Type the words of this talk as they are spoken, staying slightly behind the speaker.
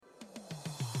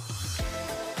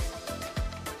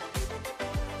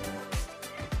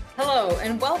Hello,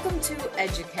 and welcome to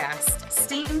EduCast,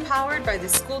 STEAM powered by the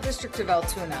School District of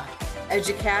Altoona.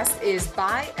 EduCast is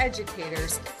by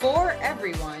educators for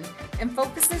everyone and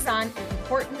focuses on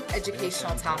important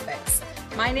educational topics.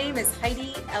 My name is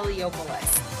Heidi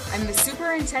Eliopoulos. I'm the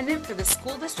superintendent for the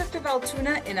School District of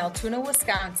Altoona in Altoona,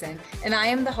 Wisconsin, and I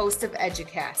am the host of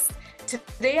EduCast.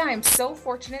 Today, I am so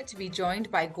fortunate to be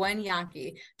joined by Gwen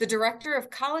Janke, the Director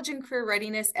of College and Career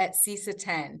Readiness at CESA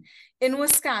 10. In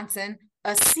Wisconsin,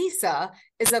 a CESA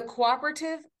is a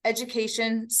cooperative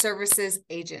education services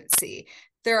agency.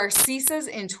 There are CESAs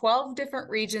in 12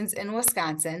 different regions in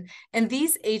Wisconsin, and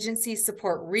these agencies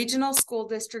support regional school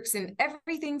districts in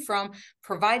everything from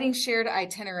providing shared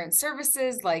itinerant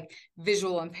services like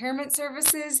visual impairment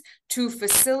services to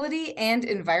facility and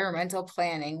environmental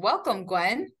planning. Welcome,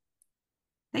 Gwen.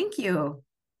 Thank you.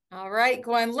 All right,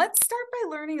 Gwen, let's start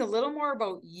by learning a little more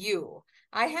about you.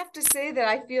 I have to say that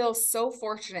I feel so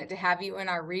fortunate to have you in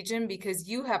our region because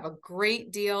you have a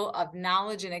great deal of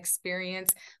knowledge and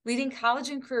experience leading college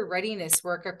and career readiness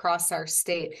work across our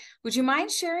state. Would you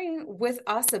mind sharing with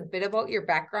us a bit about your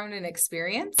background and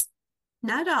experience?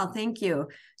 Not at all, thank you.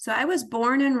 So I was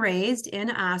born and raised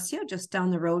in Osseo, just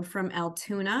down the road from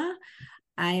Altoona.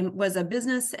 I was a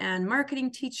business and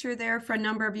marketing teacher there for a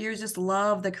number of years, just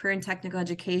loved the career and technical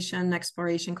education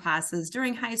exploration classes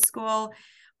during high school.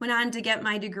 Went on to get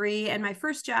my degree, and my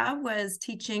first job was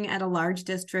teaching at a large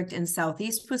district in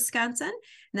southeast Wisconsin.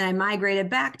 And then I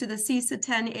migrated back to the CESA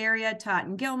 10 area, taught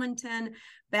in Gilmanton,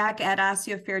 back at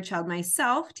Osseo Fairchild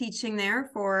myself, teaching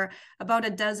there for about a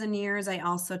dozen years. I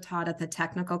also taught at the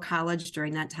technical college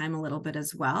during that time a little bit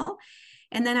as well.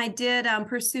 And then I did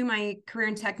pursue my career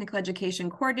and technical education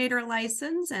coordinator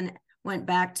license and went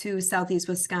back to southeast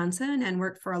Wisconsin and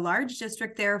worked for a large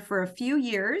district there for a few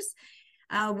years.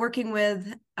 Working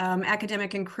with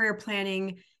academic and career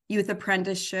planning, youth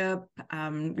apprenticeship,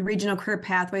 regional career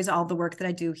pathways, all the work that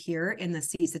I do here in the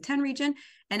CESA 10 region.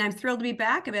 And I'm thrilled to be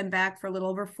back. I've been back for a little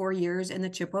over 4 years in the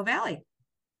Chippewa Valley.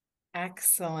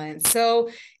 Excellent. So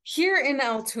here in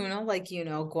Altoona, like you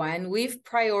know, Gwen, we've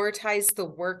prioritized the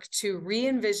work to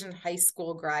re-envision high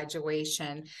school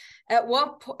graduation. At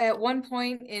one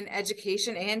point in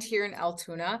education and here in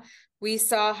Altoona, we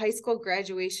saw high school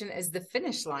graduation as the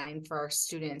finish line for our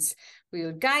students. We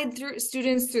would guide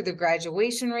students through the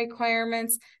graduation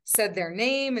requirements, said their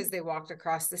name as they walked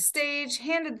across the stage,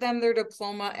 handed them their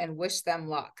diploma, and wished them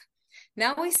luck.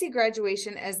 Now we see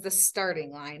graduation as the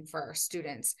starting line for our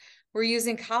students. We're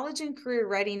using college and career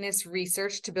readiness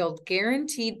research to build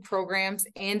guaranteed programs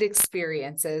and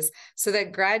experiences so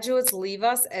that graduates leave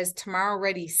us as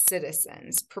tomorrow-ready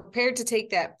citizens, prepared to take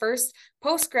that first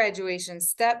post-graduation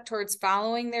step towards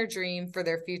following their dream for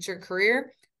their future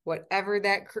career, whatever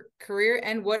that career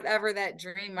and whatever that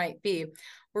dream might be.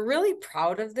 We're really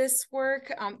proud of this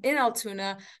work in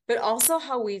Altoona, but also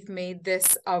how we've made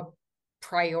this a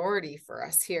priority for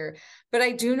us here. But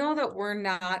I do know that we're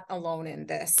not alone in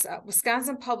this.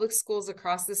 Wisconsin public schools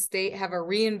across the state have a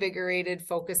reinvigorated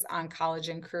focus on college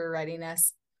and career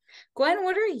readiness. Gwen,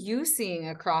 what are you seeing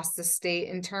across the state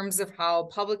in terms of how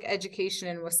public education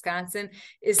in Wisconsin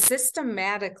is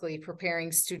systematically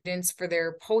preparing students for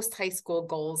their post-high school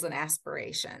goals and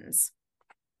aspirations?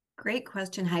 Great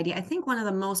question, Heidi. I think one of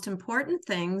the most important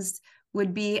things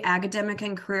would be academic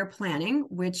and career planning,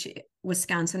 which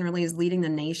Wisconsin really is leading the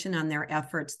nation on their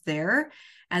efforts there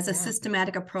as a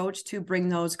systematic approach to bring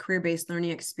those career-based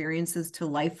learning experiences to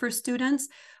life for students,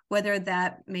 whether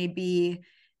that may be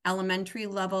elementary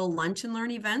level lunch and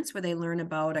learn events where they learn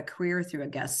about a career through a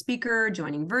guest speaker,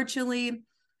 joining virtually,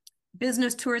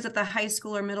 business tours at the high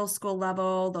school or middle school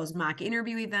level, those mock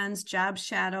interview events, job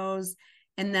shadows,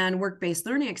 and then work-based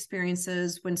learning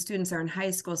experiences when students are in high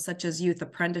school, such as youth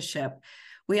apprenticeship.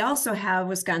 We also have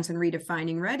Wisconsin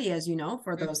Redefining Ready, as you know,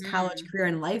 for those college, career,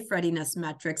 and life readiness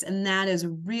metrics. And that is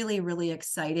really, really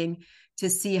exciting to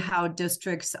see how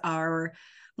districts are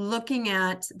looking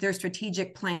at their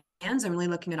strategic plans and really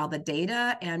looking at all the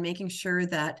data and making sure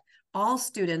that all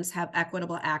students have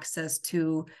equitable access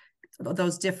to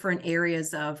those different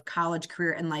areas of college,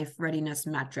 career, and life readiness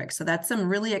metrics. So that's some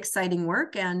really exciting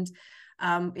work. And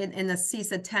in the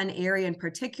CESA 10 area in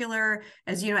particular,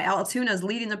 as you know, Altoona is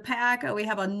leading the pack. We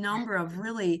have a number of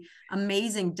really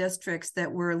amazing districts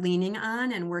that we're leaning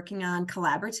on and working on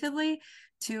collaboratively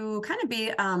to kind of be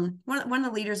one of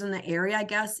the leaders in the area, I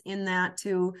guess, in that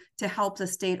to help the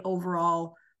state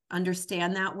overall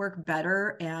understand that work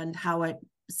better and how it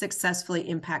successfully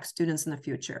impacts students in the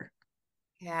future.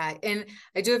 Yeah, and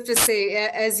I do have to say,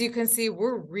 as you can see,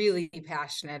 we're really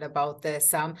passionate about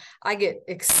this. I get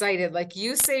excited, like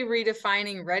you say,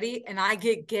 redefining ready, and I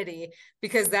get giddy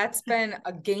because that's been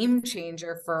a game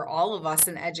changer for all of us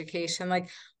in education.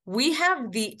 Like we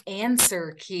have the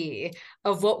answer key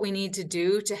of what we need to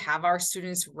do to have our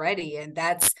students ready, and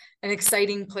that's an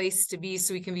exciting place to be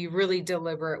so we can be really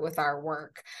deliberate with our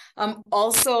work.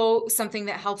 Also, something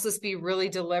that helps us be really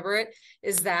deliberate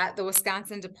is that the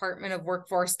Wisconsin Department of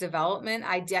Workforce Development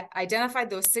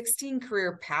identified those 16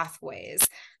 career pathways.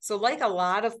 So like a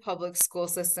lot of public school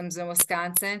systems in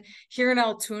Wisconsin, here in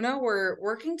Altoona, we're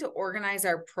working to organize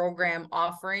our program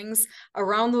offerings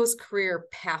around those career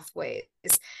pathways.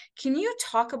 Can you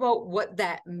talk about what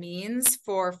that means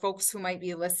for folks who might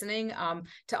be listening,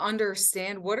 to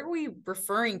understand what are we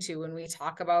referring to when we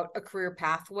talk about a career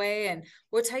pathway, and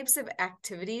what types of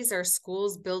activities are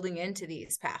schools building into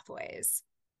these pathways?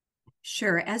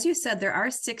 Sure. As you said, there are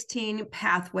 16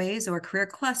 pathways or career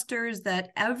clusters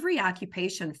that every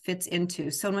occupation fits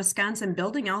into. So in Wisconsin,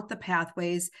 building out the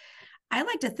pathways, I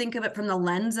like to think of it from the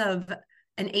lens of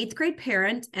an 8th grade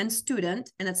parent and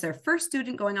student, and it's their first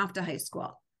student going off to high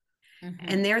school.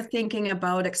 And they're thinking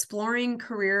about exploring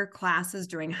career classes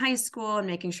during high school and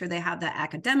making sure they have the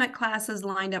academic classes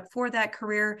lined up for that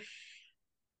career.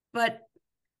 But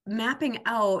mapping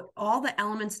out all the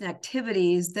elements and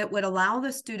activities that would allow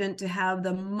the student to have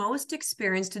the most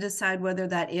experience to decide whether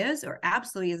that is or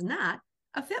absolutely is not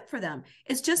a fit for them.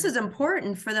 It's just as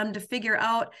important for them to figure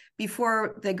out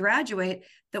before they graduate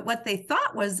that what they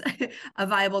thought was a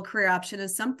viable career option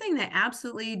is something they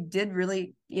absolutely did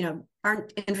really,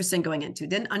 aren't interested in going into,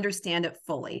 didn't understand it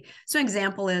fully. So an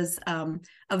example is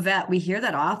a vet. We hear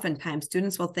that oftentimes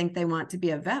students will think they want to be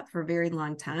a vet for a very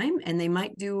long time, and they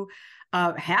might do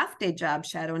a half-day job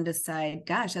shadow and decide,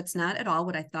 gosh, that's not at all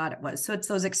what I thought it was. So it's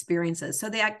those experiences. So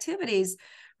the activities,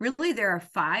 really, there are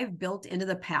 5 built into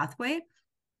the pathway.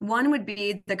 One would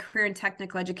be the career and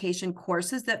technical education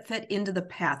courses that fit into the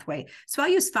pathway. So I'll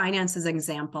use finance as an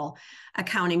example.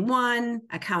 Accounting 1,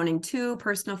 accounting 2,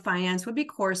 personal finance would be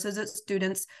courses that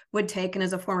students would take. And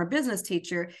as a former business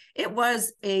teacher, it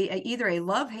was either a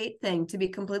love-hate thing, to be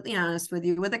completely honest with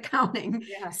you, with accounting.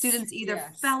 Yes, students either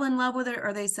yes. fell in love with it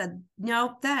or they said,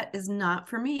 no, that is not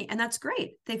for me. And that's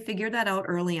great. They figured that out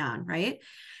early on, right?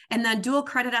 And then dual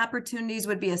credit opportunities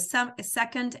would be a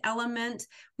second element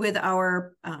with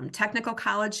our technical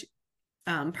college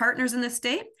partners in the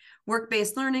state.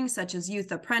 Work-based learning, such as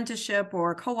youth apprenticeship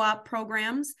or co-op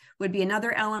programs, would be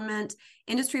another element.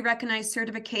 Industry-recognized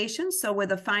certifications. So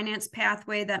with a finance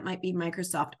pathway, that might be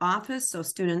Microsoft Office. So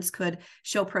students could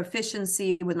show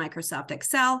proficiency with Microsoft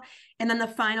Excel. And then the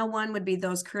final one would be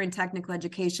those career and technical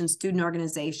education student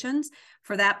organizations.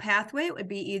 For that pathway, it would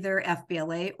be either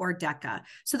FBLA or DECA.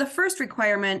 So the first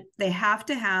requirement they have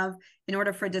to have, in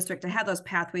order for a district to have those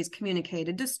pathways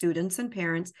communicated to students and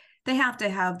parents, they have to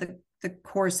have the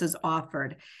courses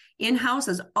offered. In-house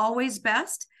is always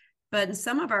best, but in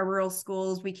some of our rural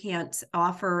schools, we can't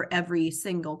offer every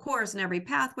single course and every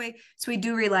pathway. So we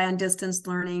do rely on distance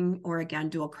learning or, again,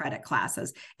 dual credit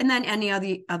classes. And then any of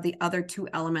the other 2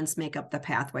 elements make up the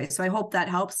pathway. So I hope that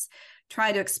helps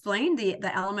try to explain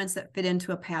the elements that fit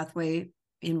into a pathway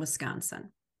in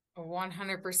Wisconsin.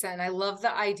 100%. I love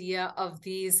the idea of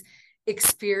these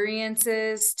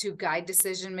experiences to guide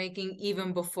decision making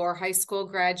even before high school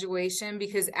graduation,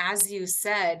 because as you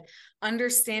said,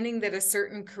 understanding that a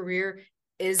certain career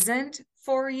isn't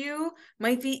for you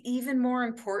might be even more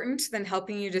important than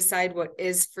helping you decide what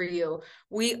is for you.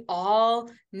 We all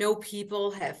know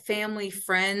people, have family,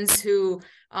 friends who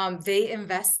they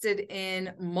invested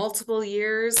in multiple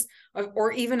years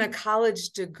or even a college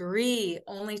degree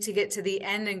only to get to the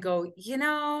end and go,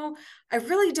 I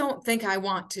really don't think I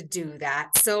want to do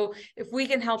that. So if we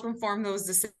can help inform those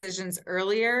decisions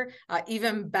earlier,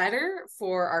 even better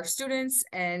for our students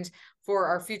and for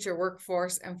our future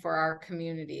workforce and for our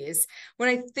communities. When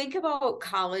I think about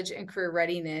college and career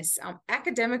readiness,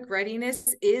 academic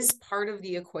readiness is part of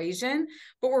the equation,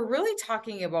 but we're really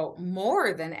talking about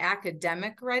more than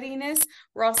academic readiness.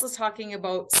 We're also talking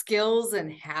about skills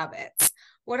and habits.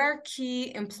 What are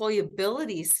key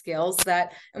employability skills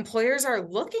that employers are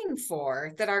looking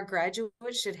for that our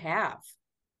graduates should have?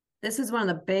 This is one of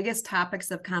the biggest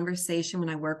topics of conversation when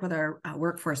I work with our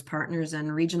workforce partners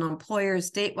and regional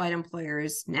employers, statewide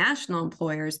employers, national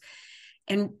employers.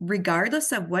 And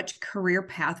regardless of which career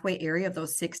pathway area of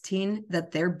those 16 that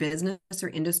their business or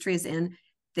industry is in,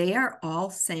 they are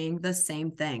all saying the same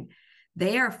thing.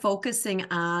 They are focusing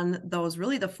on those,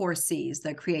 really the 4 C's,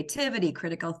 the creativity,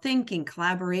 critical thinking,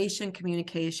 collaboration,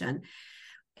 communication.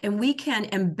 And we can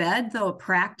embed the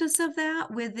practice of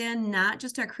that within not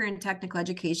just our career and technical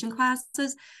education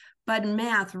classes, but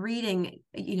math, reading,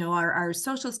 our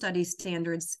social studies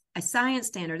standards, a science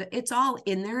standard, it's all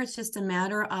in there. It's just a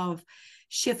matter of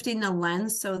shifting the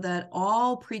lens so that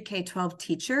all pre-K-12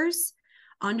 teachers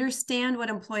understand what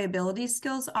employability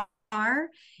skills are,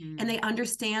 and they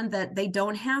understand that they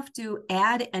don't have to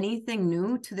add anything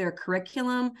new to their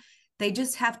curriculum. They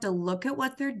just have to look at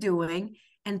what they're doing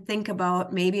and think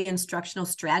about maybe instructional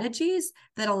strategies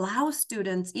that allow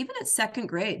students, even at second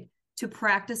grade, to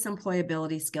practice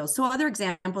employability skills. So other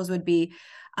examples would be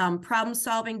problem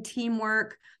solving,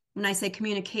 teamwork. When I say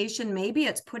communication, maybe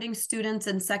it's putting students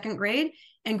in second grade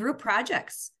in group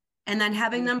projects and then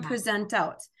having them present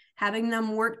out, having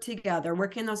them work together,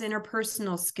 working those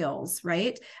interpersonal skills,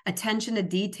 right? Attention to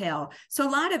detail. So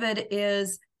a lot of it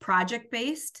is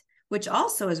project-based, which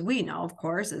also, as we know, of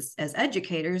course, as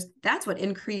educators, that's what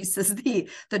increases the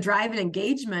drive and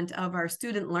engagement of our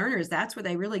student learners. That's where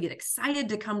they really get excited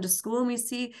to come to school, and we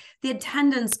see the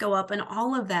attendance go up and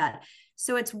all of that.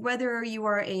 So it's whether you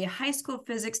are a high school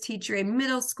physics teacher, a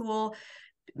middle school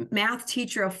math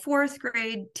teacher, a fourth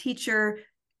grade teacher,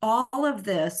 all of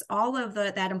this, all of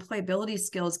that employability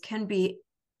skills can be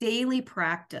daily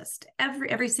practiced,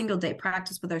 every single day,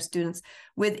 practice with our students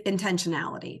with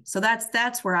intentionality. So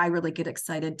that's where I really get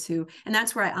excited too. And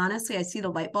that's where I see the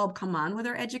light bulb come on with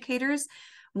our educators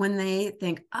when they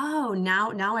think, oh,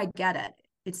 now I get it.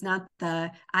 It's not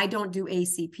I don't do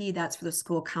ACP, that's for the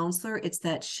school counselor. It's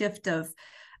that shift of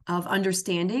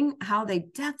understanding how they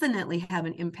definitely have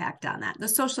an impact on that. The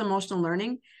social emotional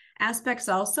learning aspects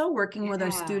also, working with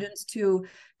our students to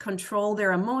control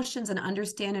their emotions and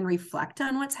understand and reflect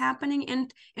on what's happening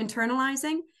and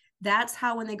internalizing. That's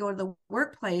how, when they go to the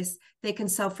workplace, they can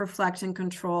self-reflect and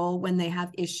control when they have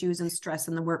issues and stress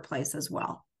in the workplace as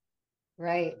well.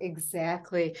 Right,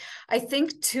 exactly. I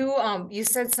think too, you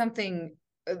said something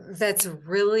that's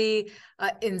really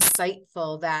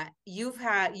insightful, that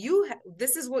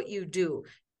this is what you do.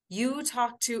 You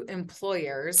talk to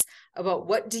employers about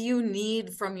what do you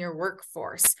need from your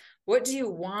workforce? What do you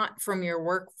want from your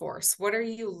workforce? What are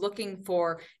you looking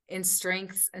for in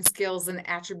strengths and skills and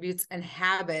attributes and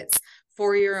habits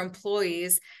for your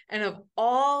employees? And of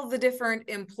all the different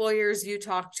employers you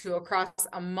talk to across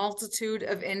a multitude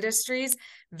of industries,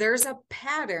 there's a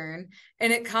pattern,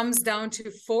 and it comes down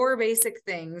to 4 basic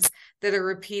things that are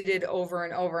repeated over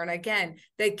and over. And again,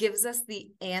 that gives us the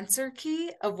answer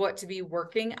key of what to be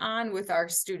working on with our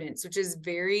students, which is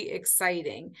very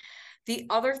exciting. The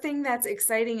other thing that's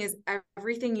exciting is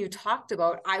everything you talked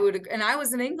about. I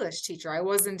was an English teacher. I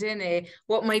wasn't in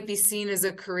what might be seen as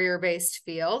a career-based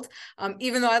field,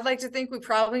 even though I'd like to think we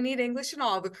probably need English in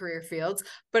all the career fields,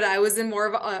 but I was in more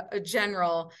of a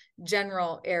general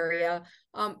area.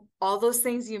 All those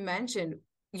things you mentioned,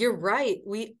 you're right.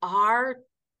 We are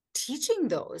teaching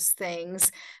those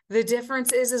things. The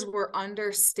difference is we're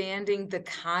understanding the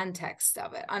context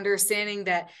of it, understanding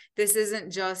that this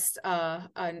isn't just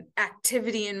an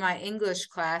activity in my English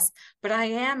class, but I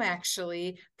am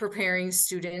actually preparing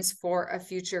students for a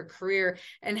future career,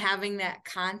 and having that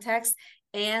context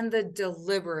and the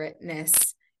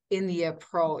deliberateness in the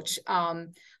approach.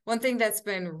 One thing that's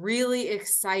been really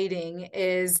exciting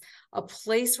is a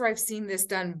place where I've seen this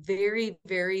done very,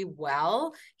 very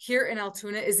well here in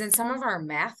Altoona is in some of our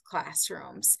math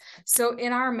classrooms. So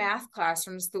in our math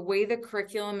classrooms, the way the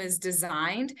curriculum is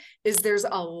designed is there's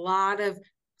a lot of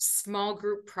small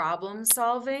group problem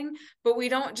solving, but we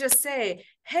don't just say,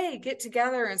 hey, get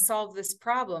together and solve this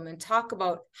problem and talk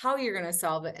about how you're going to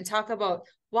solve it and talk about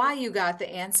why you got the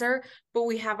answer, but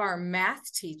we have our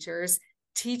math teachers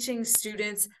teaching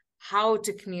students how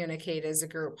to communicate as a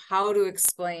group, how to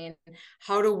explain,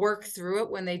 how to work through it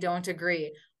when they don't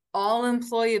agree. All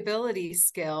employability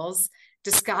skills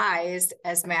disguised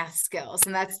as math skills.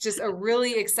 And that's just a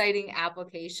really exciting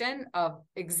application of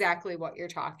exactly what you're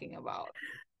talking about.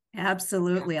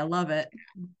 Absolutely. I love it.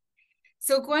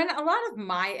 So Gwen, a lot of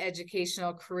my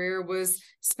educational career was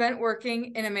spent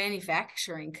working in a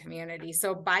manufacturing community.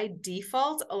 So by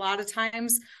default, a lot of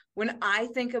times when I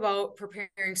think about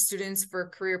preparing students for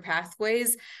career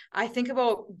pathways, I think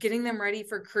about getting them ready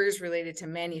for careers related to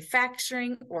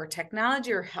manufacturing or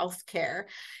technology or healthcare.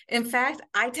 In fact,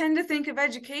 I tend to think of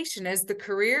education as the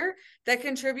career that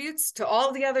contributes to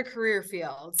all the other career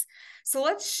fields. So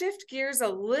let's shift gears a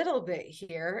little bit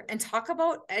here and talk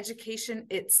about education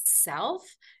itself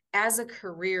as a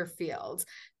career field.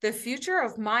 The future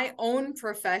of my own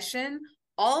profession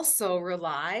also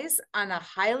relies on a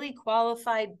highly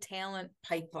qualified talent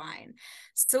pipeline.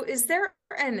 So is there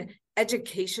an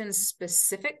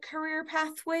education-specific career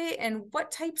pathway, and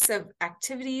what types of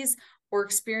activities or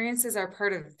experiences are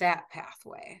part of that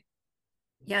pathway?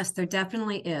 Yes, there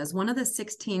definitely is. One of the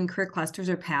 16 career clusters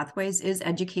or pathways is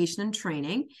education and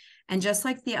training. And just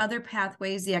like the other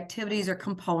pathways, the activities or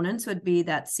components would be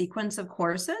that sequence of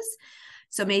courses.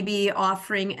 So maybe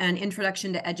offering an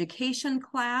introduction to education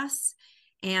class.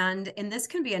 And this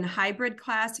can be a hybrid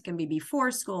class. It can be before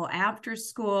school, after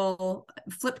school,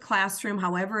 flipped classroom,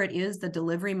 however it is, the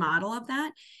delivery model of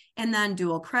that. And then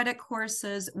dual credit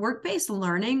courses, work-based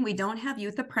learning. We don't have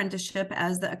youth apprenticeship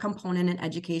as a component in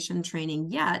education training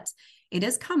yet. It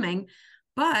is coming,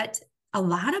 but a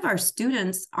lot of our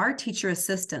students are teacher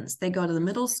assistants. They go to the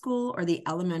middle school or the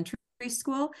elementary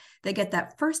school. They get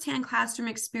that firsthand classroom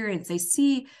experience. They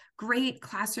see great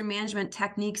classroom management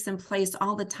techniques in place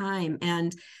all the time.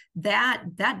 And that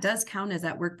does count as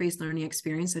that work-based learning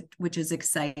experience, which is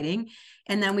exciting.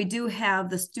 And then we do have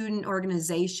the student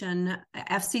organization.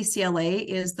 FCCLA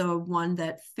is the one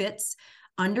that fits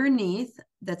underneath.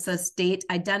 That's a state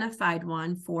identified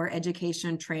one for education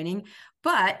and training.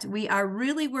 But we are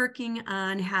really working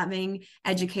on having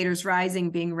Educators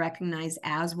Rising being recognized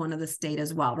as one of the state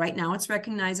as well. Right now, it's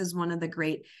recognized as one of the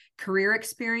great career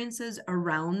experiences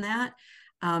around that.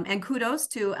 And kudos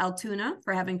to Altoona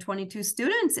for having 22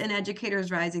 students in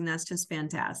Educators Rising. That's just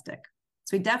fantastic.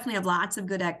 So we definitely have lots of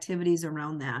good activities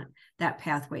around that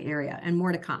pathway area, and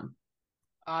more to come.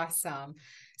 Awesome.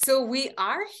 So we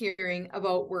are hearing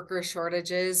about worker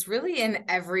shortages really in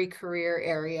every career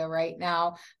area right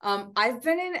now. I've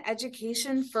been in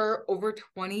education for over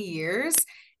 20 years,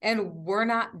 and we're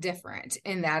not different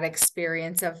in that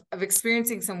experience of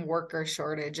experiencing some worker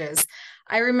shortages.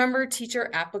 I remember teacher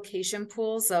application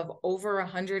pools of over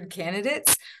 100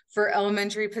 candidates for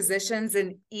elementary positions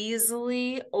and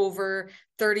easily over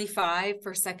 35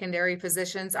 for secondary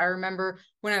positions. I remember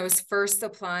when I was first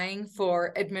applying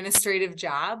for administrative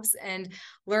jobs and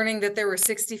learning that there were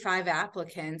 65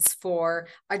 applicants for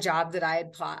a job that I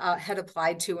had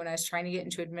applied to when I was trying to get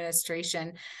into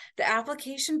administration. The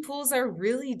application pools are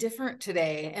really different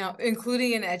today,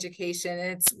 including in education.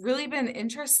 And it's really been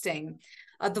interesting.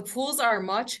 The pools are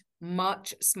much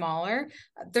smaller.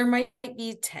 There might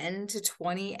be 10 to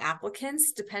 20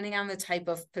 applicants, depending on the type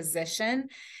of position.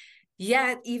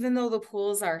 Yet, even though the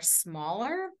pools are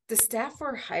smaller, the staff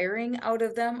we're hiring out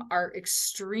of them are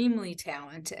extremely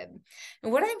talented.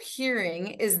 And what I'm hearing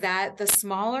is that the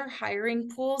smaller hiring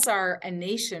pools are a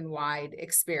nationwide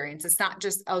experience. It's not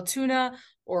just Altoona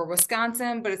or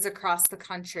Wisconsin, but it's across the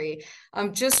country.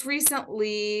 Just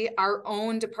recently, our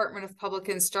own Department of Public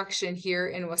Instruction here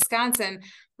in Wisconsin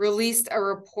released a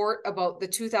report about the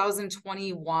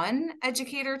 2021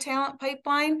 educator talent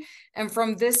pipeline. And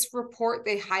from this report,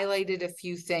 they highlighted a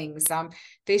few things.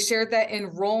 They shared that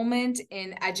enrollment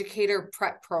in educator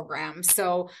prep programs.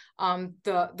 So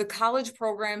the college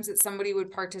programs that somebody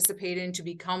would participate in to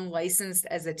become licensed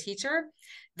as a teacher,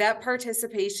 that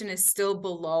participation is still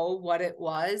below what it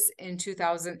was in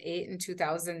 2008 and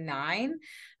 2009.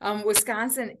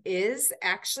 Wisconsin is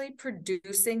actually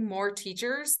producing more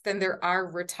teachers than there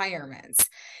are retirements.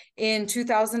 In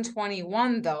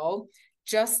 2021, though,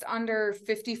 just under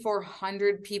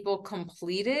 5,400 people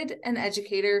completed an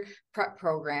educator prep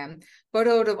program. But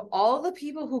out of all the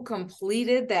people who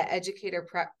completed that educator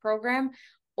prep program,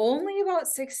 only about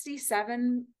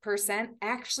 67%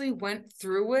 actually went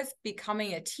through with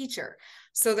becoming a teacher.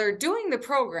 So they're doing the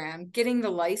program, getting the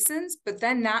license, but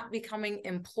then not becoming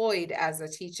employed as a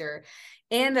teacher.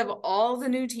 And of all the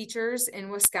new teachers in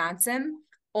Wisconsin,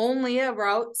 only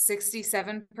about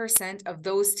 67% of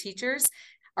those teachers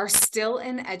are still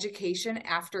in education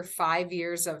after 5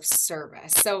 years of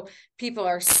service. So people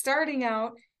are starting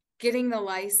out, getting the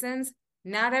license.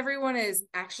 Not everyone is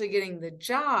actually getting the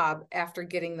job after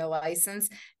getting the license.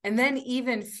 And then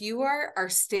even fewer are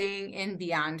staying in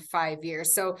beyond 5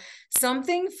 years. So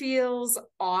something feels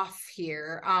off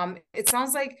here. It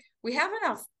sounds like we have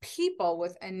enough people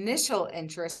with initial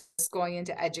interests going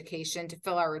into education to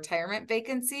fill our retirement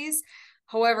vacancies.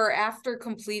 However, after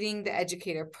completing the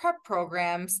educator prep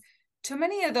programs, too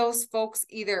many of those folks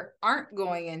either aren't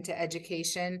going into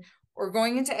education or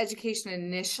going into education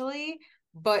initially,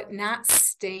 but not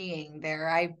staying there.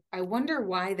 I wonder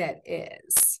why that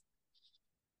is.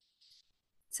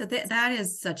 So that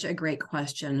is such a great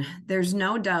question. There's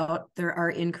no doubt there are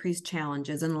increased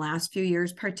challenges in the last few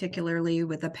years, particularly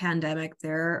with the pandemic.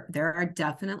 There are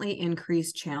definitely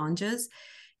increased challenges.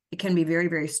 It can be very,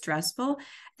 very stressful. I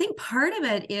think part of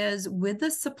it is with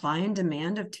the supply and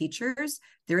demand of teachers,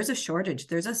 there is a shortage.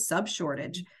 There's a sub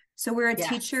shortage. So where a Yes.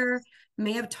 teacher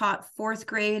may have taught fourth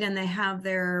grade and they have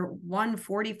their 1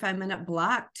 45-minute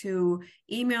block to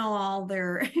email all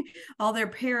their all their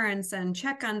parents and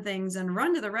check on things and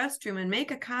run to the restroom and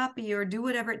make a copy or do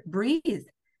whatever, breathe.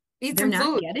 Eat They're some not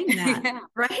food. getting that, Yeah.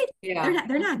 right? Yeah.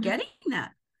 They're not getting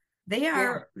that. They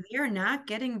Yeah. are not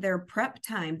getting their prep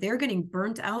time. They're getting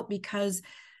burnt out because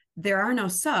there are no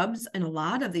subs in a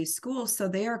lot of these schools. So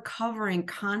they are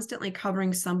constantly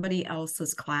covering somebody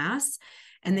else's class,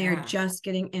 and they are Yeah. just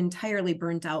getting entirely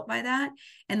burnt out by that.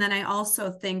 And then I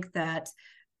also think that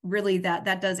really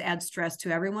that does add stress to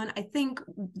everyone. I think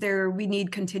we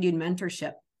need continued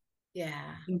mentorship.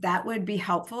 Yeah. That would be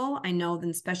helpful. I know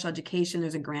in special education,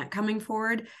 there's a grant coming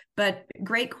forward, but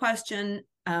great question.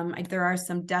 There are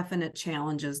some definite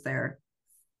challenges there.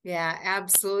 Yeah,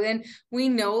 absolutely. And we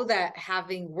know that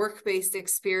having work-based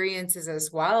experiences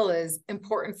as well is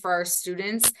important for our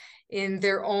students in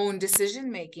their own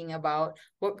decision-making about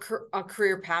what a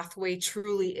career pathway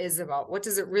truly is about. What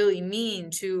does it really mean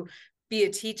to be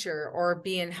a teacher or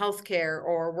be in healthcare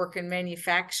or work in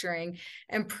manufacturing?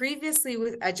 And previously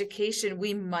with education,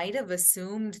 we might have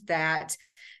assumed that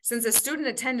since a student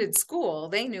attended school,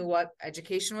 they knew what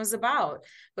education was about,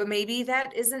 but maybe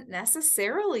that isn't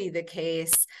necessarily the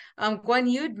case. Gwen,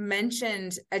 you'd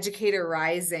mentioned Educator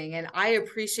Rising, and I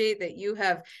appreciate that you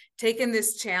have taken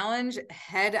this challenge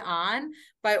head on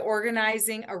by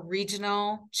organizing a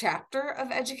regional chapter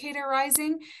of Educator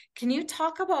Rising. Can you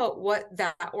talk about what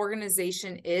that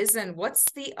organization is and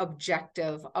what's the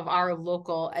objective of our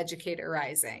local Educator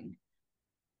Rising?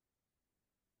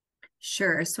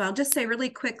 Sure. So I'll just say really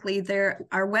quickly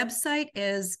our website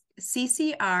is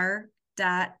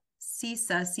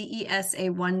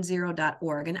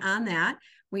ccr.cesa10.org. And on that,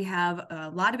 we have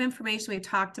a lot of information we've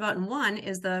talked about. And one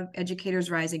is the Educators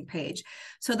Rising page.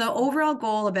 So the overall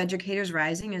goal of Educators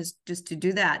Rising is just to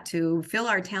do that, to fill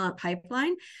our talent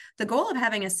pipeline. The goal of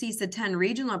having a CESA 10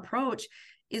 regional approach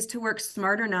is to work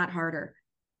smarter, not harder.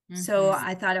 So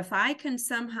I thought if I can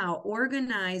somehow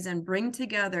organize and bring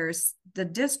together the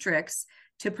districts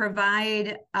to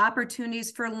provide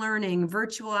opportunities for learning,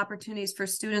 virtual opportunities for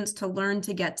students to learn,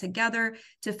 to get together,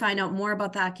 to find out more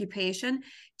about the occupation,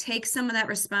 take some of that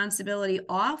responsibility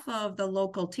off of the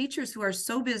local teachers who are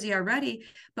so busy already,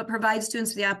 but provide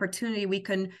students the opportunity, we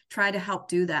can try to help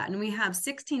do that. And we have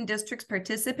 16 districts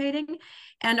participating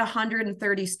and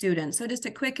 130 students. So just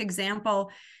a quick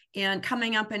example, and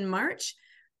coming up in March,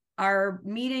 our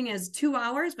meeting is 2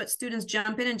 hours, but students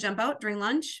jump in and jump out during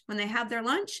lunch when they have their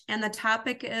lunch. And the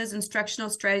topic is instructional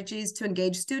strategies to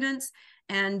engage students.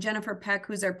 And Jennifer Peck,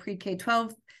 who's our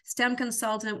pre-K-12 STEM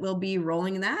consultant, will be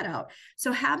rolling that out.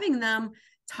 So having them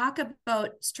talk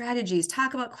about strategies,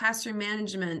 talk about classroom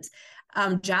management,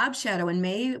 job shadow. In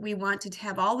May, we want to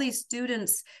have all these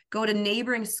students go to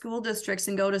neighboring school districts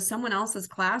and go to someone else's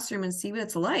classroom and see what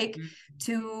it's like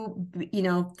to,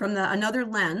 from another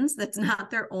lens that's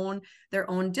not their own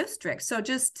district. So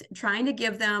just trying to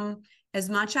give them as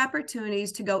much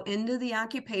opportunities to go into the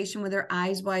occupation with their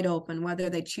eyes wide open, whether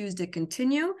they choose to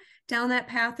continue down that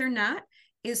path or not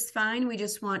is fine. We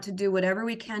just want to do whatever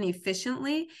we can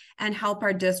efficiently and help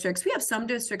our districts. We have some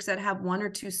districts that have 1 or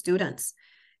 2 students.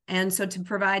 And so to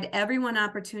provide everyone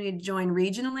opportunity to join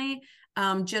regionally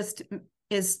just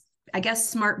is, I guess,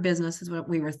 smart business is what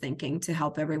we were thinking to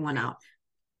help everyone out.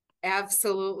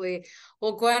 Absolutely.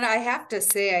 Well, Gwen, I have to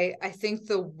say, I think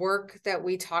the work that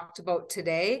we talked about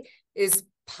today is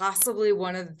possibly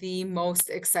one of the most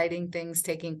exciting things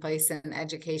taking place in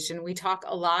education. We talk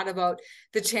a lot about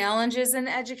the challenges in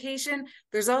education.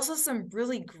 There's also some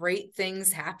really great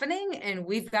things happening, and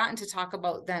we've gotten to talk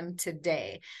about them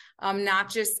today. Not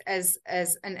just as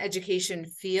an education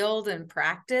field and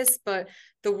practice, but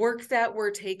the work that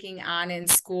we're taking on in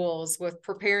schools with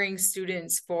preparing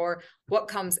students for what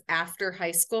comes after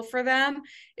high school for them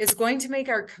is going to make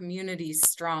our communities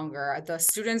stronger. The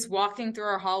students walking through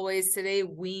our hallways today,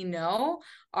 we know,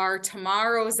 are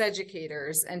tomorrow's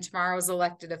educators and tomorrow's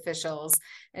elected officials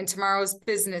and tomorrow's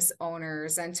business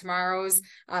owners and tomorrow's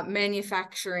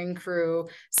manufacturing crew.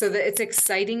 So that it's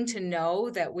exciting to know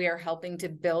that we are helping to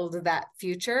build that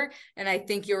future. And I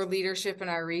think your leadership in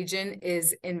our region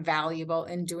is invaluable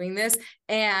in doing this,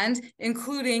 and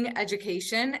including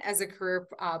education as a career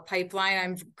pipeline.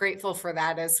 I'm grateful for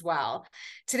that as well.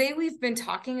 Today, we've been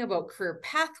talking about career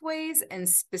pathways and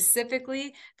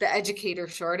specifically the educator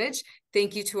shortage.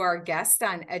 Thank you to our guest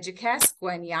on EduCast,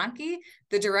 Gwen Janke,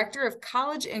 the Director of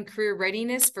College and Career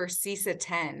Readiness for CESA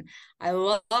 10. I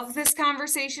love this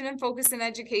conversation and focus in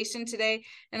education today,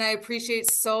 and I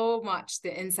appreciate so much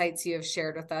the insights you have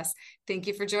shared with us. Thank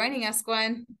you for joining us,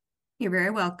 Gwen. You're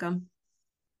very welcome.